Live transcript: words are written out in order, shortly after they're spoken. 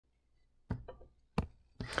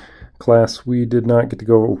class we did not get to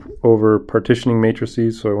go over partitioning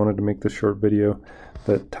matrices, so I wanted to make this short video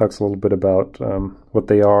that talks a little bit about what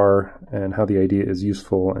they are and how the idea is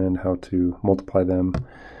useful and how to multiply them.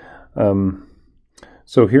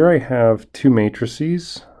 So here I have two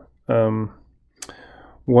matrices.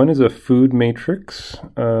 One is a food matrix.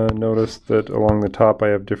 Notice that along the top I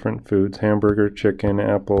have different foods: hamburger, chicken,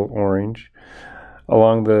 apple, orange.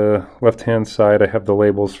 Along the left-hand side I have the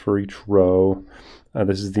labels for each row.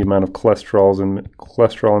 This is the amount of cholesterol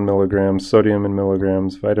in milligrams, sodium in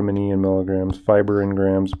milligrams, vitamin E in milligrams, fiber in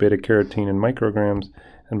grams, beta-carotene in micrograms,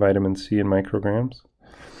 and vitamin C in micrograms.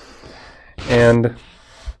 And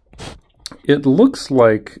it looks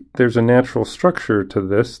like there's a natural structure to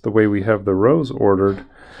this, the way we have the rows ordered.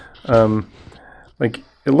 Like,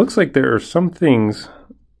 it looks like there are some things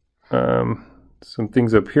up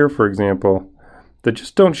here, for example, that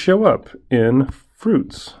just don't show up in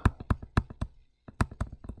fruits.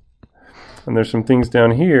 And there's some things down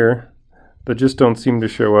here that just don't seem to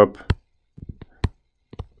show up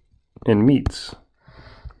in meats.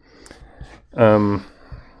 And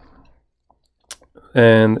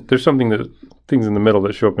there's things in the middle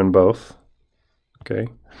that show up in both. Okay.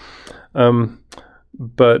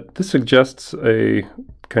 But this suggests a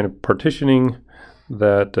kind of partitioning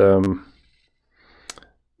that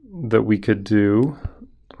that we could do.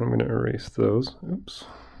 I'm going to erase those. Oops.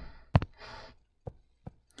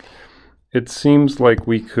 It seems like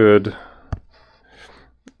we could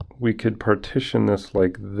partition this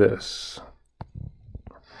like this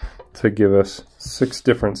to give us 6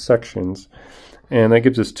 different sections, and that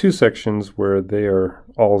gives us 2 sections where they are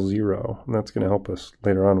all 0, and that's going to help us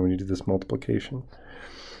later on when you do this multiplication.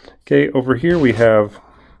 Okay, over here we have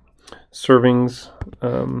servings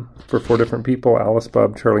for 4 different people: Alice,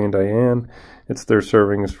 Bob, Charlie, and Diane. It's their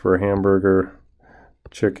servings for hamburger,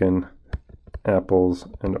 chicken, apples,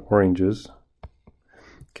 and oranges.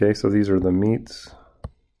 Okay, so these are the meats,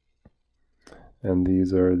 and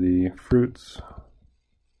these are the fruits.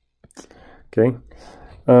 Okay,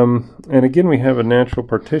 and again we have a natural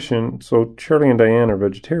partition. So Charlie and Diane are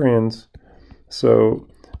vegetarians, so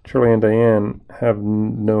Charlie and Diane have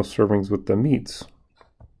no servings with the meats.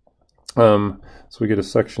 So we get a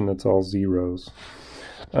section that's all zeros.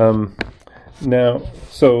 Now,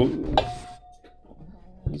 so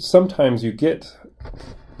sometimes you get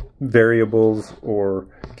variables or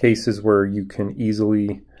cases where you can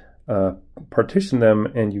easily partition them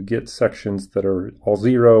and you get sections that are all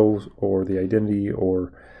zeros, or the identity,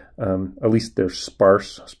 or at least they're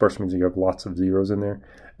sparse. Sparse means you have lots of zeros in there,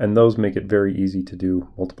 and those make it very easy to do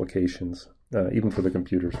multiplications, even for the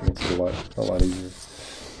computers. It makes it a lot easier.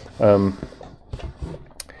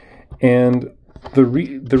 And the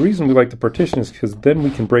reason we like to partition is because then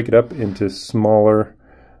we can break it up into smaller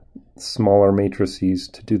matrices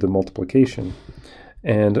to do the multiplication.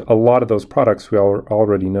 And a lot of those products we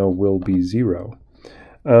already know will be 0.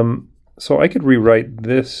 So I could rewrite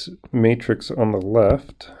this matrix on the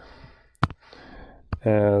left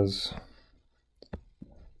as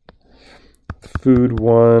food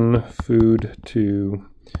 1, food 2,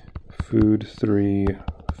 food 3,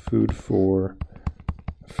 food 4,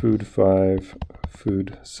 food 5,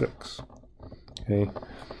 food 6. Okay,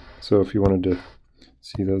 so if you wanted to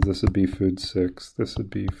see those, this would be food 6, this would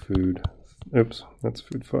be food, oops, that's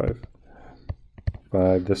food 5.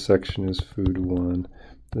 This section is food 1,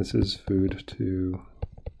 this is food 2,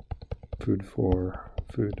 food 4,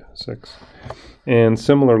 food 6. And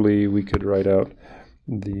similarly, we could write out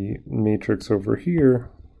the matrix over here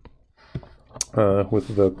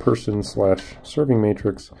with the person/serving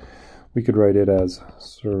matrix. We could write it as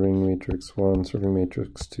serving matrix 1, serving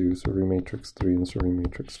matrix 2, serving matrix 3, and serving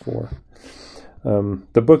matrix 4.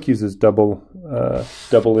 The book uses double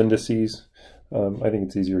indices. I think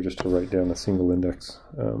it's easier just to write down a single index.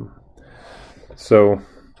 So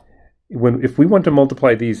if we want to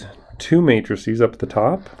multiply these 2 matrices up at the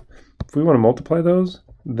top, if we want to multiply those,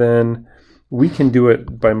 then we can do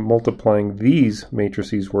it by multiplying these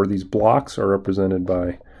matrices where these blocks are represented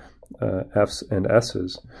by F's and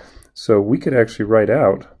S's. So we could actually write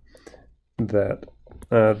out that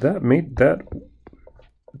the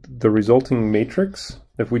resulting matrix,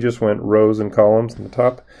 if we just went rows and columns on the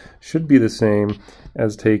top, should be the same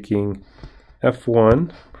as taking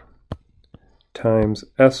F1 times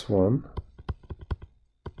S1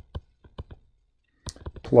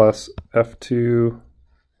 plus F2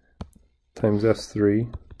 times S3.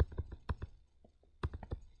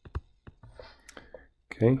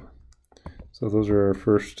 Okay, so those are our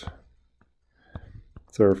first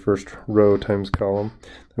row times column.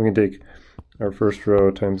 Then we can take our first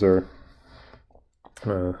row times our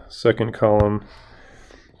second column,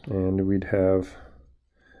 and we'd have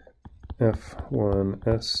F1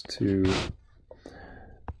 S2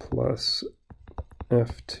 plus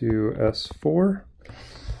F2 S4,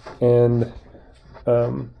 and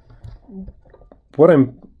what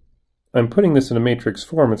I'm putting this in a matrix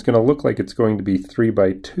form. It's going to look like it's going to be 3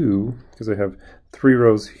 by 2 because I have 3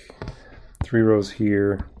 rows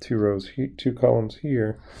here, 2 columns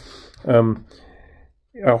here.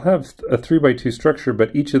 I'll have a 3 by 2 structure,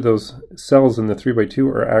 but each of those cells in the 3 by 2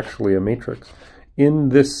 are actually a matrix. In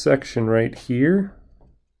this section right here,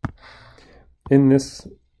 in this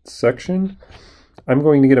section, I'm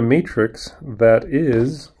going to get a matrix that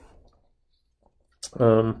is,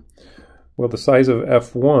 well, the size of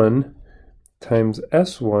F1 times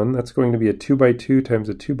S1, that's going to be a 2 by 2 times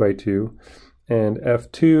a 2 by 2, and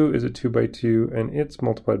F2 is a 2 by 2, and it's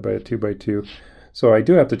multiplied by a 2 by 2. So I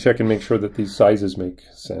do have to check and make sure that these sizes make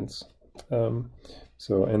sense. And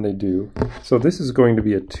they do. So this is going to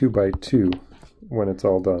be a 2 by 2 when it's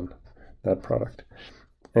all done, that product.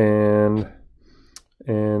 And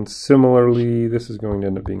similarly, this is going to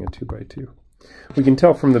end up being a 2 by 2. We can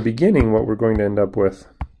tell from the beginning what we're going to end up with.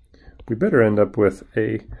 We better end up with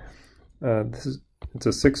a, it's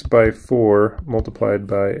a 6 by 4 multiplied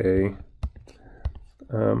by a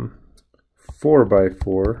 4 by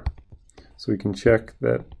 4. So we can check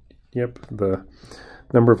that, yep, the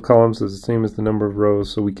number of columns is the same as the number of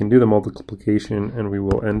rows, so we can do the multiplication and we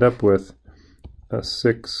will end up with a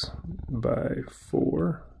 6 by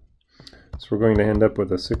 4. So we're going to end up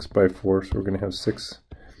with a 6 by 4, so we're going to have six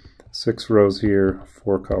rows here,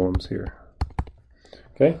 4 columns here.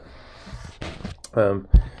 Okay?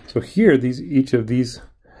 So here, each of these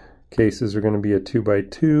cases are going to be a 2 by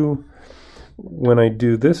 2. When I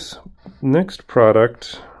do this next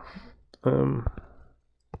product,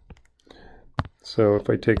 so if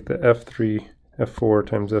I take the F3, F4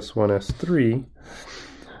 times S1, S3,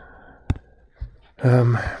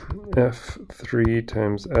 F3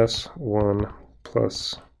 times S1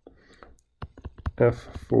 plus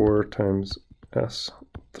F4 times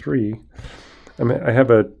S3, I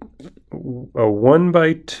have a 1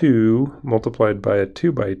 by 2 multiplied by a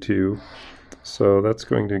 2 by 2, so that's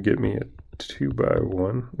going to get me a 2 by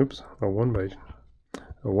 1, oops, a 1 by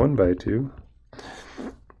 2,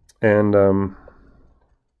 and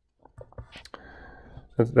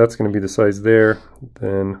that's going to be the size there.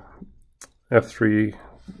 Then F3,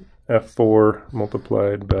 F4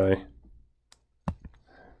 multiplied by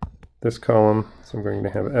this column, so I'm going to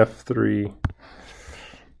have F3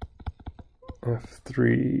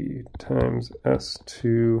 times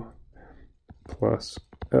S2 plus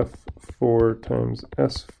F4 times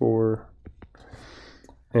S4,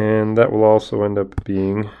 and that will also end up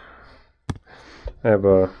being, I have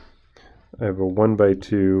a 1 by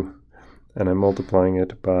 2, and I'm multiplying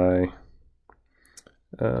it by,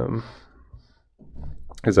 because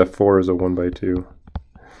F4 is a 1 by 2,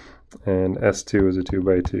 and S2 is a 2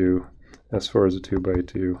 by 2, S4 is a 2 by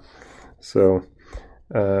 2, so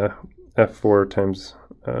F4 times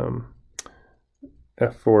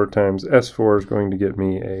S4 is going to get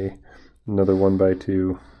me another 1 by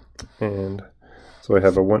 2, and so I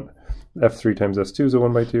have F3 times S2 is a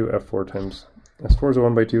 1 by 2, F4 times S4 is a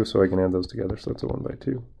 1 by 2, so I can add those together, so that's a 1 by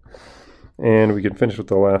 2. And we can finish with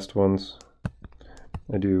the last ones.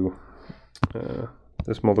 I do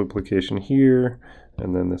this multiplication here,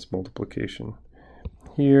 and then this multiplication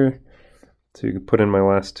here to put in my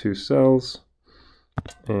last 2 cells.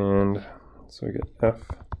 And so I get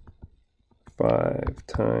F5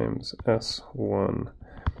 times S1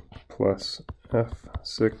 plus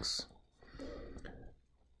F6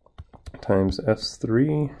 times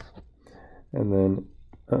S3, and then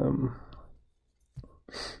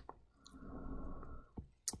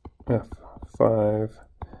F5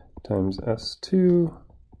 times S2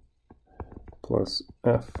 plus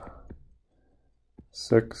F6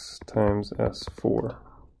 times S4.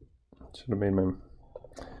 Should have made my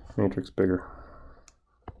matrix bigger.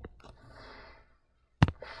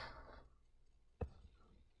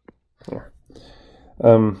 There.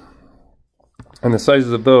 And the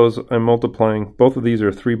sizes of those, I'm multiplying, both of these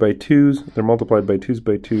are 3 by 2s, they're multiplied by 2s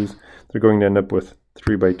by 2s, they're going to end up with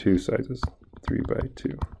 3 by 2 sizes. 3 by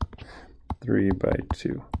 2, 3 by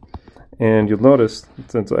 2. And you'll notice,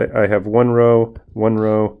 since I have 1 row,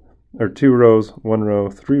 or 2 rows, 1 row,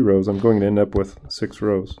 3 rows, I'm going to end up with 6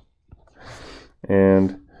 rows.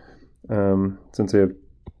 And since I have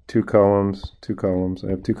 2 columns, I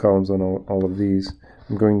have 2 columns on all of these,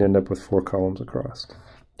 I'm going to end up with 4 columns across.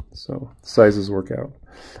 So sizes work out.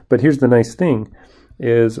 But here's the nice thing,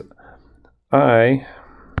 is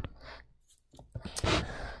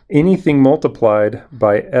anything multiplied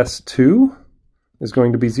by S2 is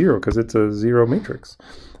going to be 0 because it's a 0 matrix.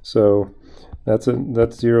 So that's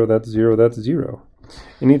 0, that's 0, that's 0.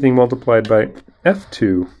 Anything multiplied by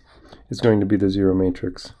F2 is going to be the 0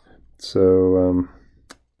 matrix. So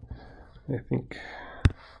I think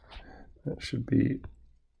that should be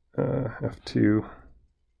F2,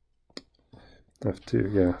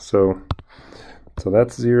 yeah. So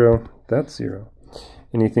that's 0, that's 0.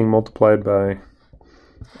 Anything multiplied by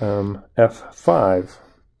F5,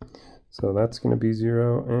 so that's going to be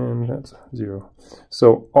 0, and that's 0.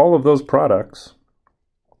 So all of those products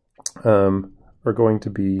are going to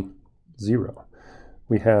be 0.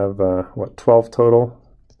 We have, 12 total?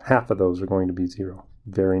 Half of those are going to be 0.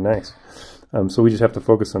 Very nice. So we just have to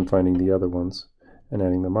focus on finding the other ones and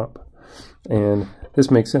adding them up. And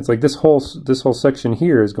this makes sense. Like this whole section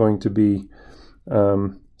here is going to be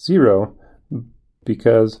 0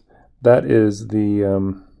 because that is the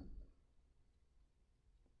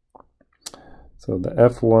so the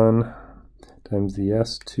F1 times the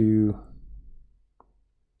S2,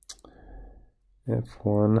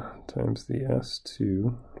 F1 times the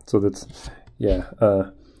S2. So that's, yeah,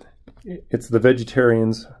 it's the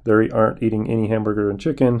vegetarians. They aren't eating any hamburger and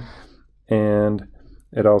chicken, and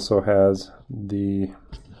it also has the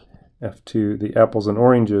F2, the apples and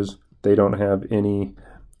oranges. They don't have any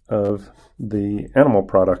of the animal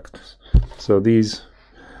products. So these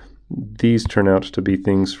turn out to be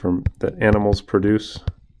things that animals produce,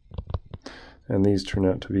 and these turn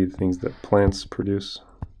out to be things that plants produce,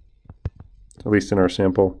 at least in our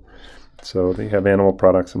sample. So they have animal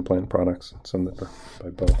products and plant products, some that are by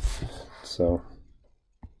both. So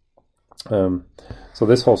so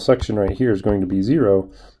this whole section right here is going to be 0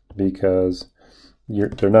 because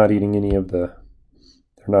they're not eating any of the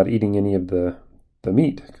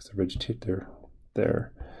meat because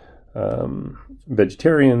they're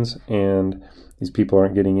vegetarians, and these people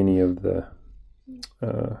aren't getting any of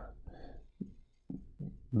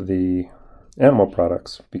the animal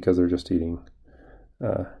products because they're just eating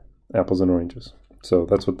apples and oranges. So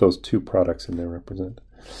that's what those two products in there represent.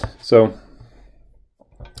 So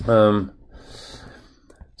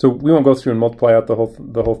so we won't go through and multiply out the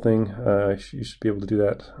whole thing. You should be able to do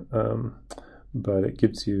that, but it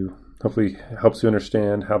gives you, hopefully helps you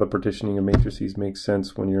understand how the partitioning of matrices makes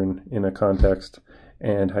sense when you're in a context,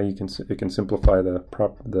 and how it can simplify the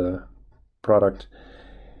product.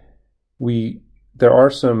 There are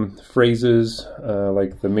some phrases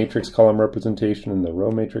like the matrix column representation and the row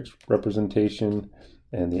matrix representation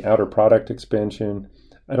and the outer product expansion.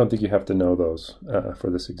 I don't think you have to know those for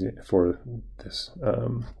this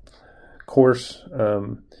course,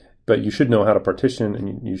 but you should know how to partition,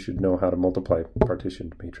 and you should know how to multiply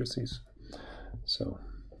partitioned matrices. So,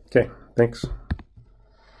 okay, thanks.